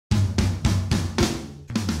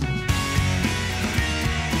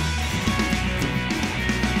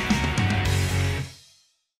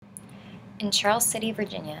In Charles City,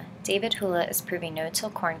 Virginia, David Hula is proving no-till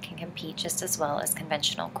corn can compete just as well as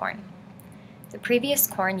conventional corn. The previous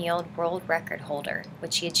corn yield world record holder,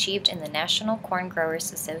 which he achieved in the National Corn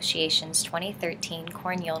Growers Association's 2013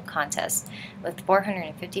 corn yield contest with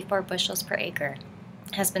 454 bushels per acre,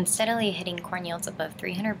 has been steadily hitting corn yields above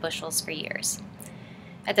 300 bushels for years.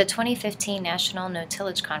 At the 2015 National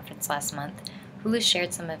No-Tillage Conference last month, Hula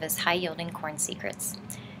shared some of his high-yielding corn secrets.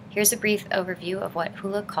 Here's a brief overview of what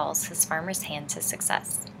Hula calls his farmer's hand to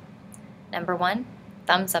success. Number 1,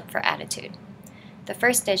 thumbs up for attitude. The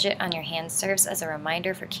first digit on your hand serves as a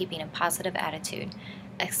reminder for keeping a positive attitude,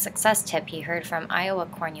 a success tip he heard from Iowa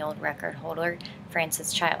corn yield record holder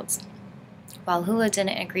Francis Childs. While Hula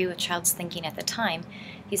didn't agree with Childs' thinking at the time,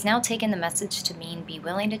 he's now taken the message to mean be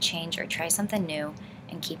willing to change or try something new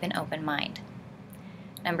and keep an open mind.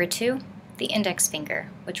 Number 2, the index finger,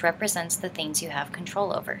 which represents the things you have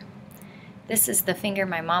control over. This is the finger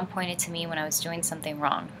my mom pointed to me when I was doing something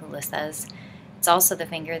wrong, Hula says. It's also the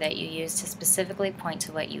finger that you use to specifically point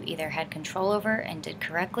to what you either had control over and did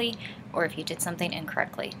correctly, or if you did something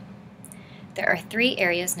incorrectly. There are 3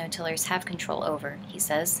 areas no-tillers have control over, he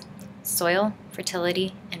says: soil,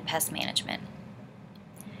 fertility, and pest management.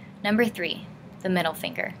 Number 3, the middle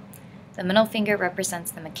finger. The middle finger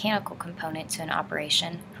represents the mechanical component to an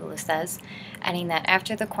operation, Hula says, adding that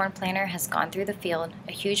after the corn planter has gone through the field,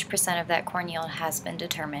 a huge percent of that corn yield has been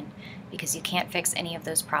determined because you can't fix any of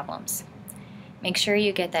those problems. Make sure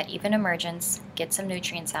you get that even emergence, get some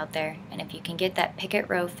nutrients out there, and if you can get that picket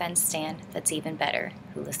row fence stand, that's even better,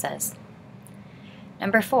 Hula says.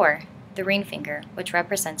 Number 4, the ring finger, which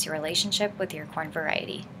represents your relationship with your corn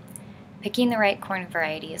variety. Picking the right corn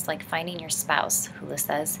variety is like finding your spouse, Hula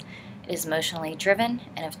says. It is emotionally driven,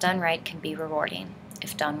 and if done right, can be rewarding.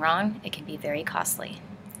 If done wrong, it can be very costly.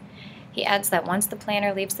 He adds that once the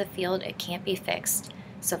planter leaves the field, it can't be fixed,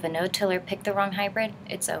 so if a no-tiller picked the wrong hybrid,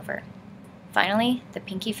 it's over. Finally, the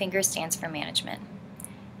pinky finger stands for management.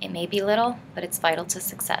 It may be little, but it's vital to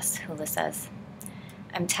success, Hula says.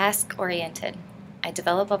 I'm task-oriented. I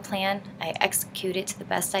develop a plan, I execute it to the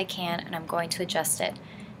best I can, and I'm going to adjust it.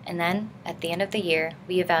 And then, at the end of the year,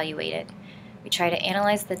 we evaluate it. We try to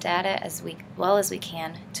analyze the data as well as we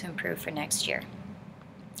can to improve for next year.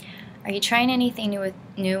 Are you trying anything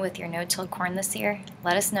new with your no-till corn this year?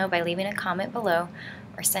 Let us know by leaving a comment below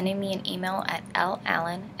or sending me an email at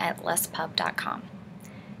lallen@lespub.com.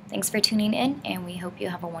 Thanks for tuning in, and we hope you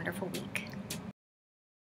have a wonderful week.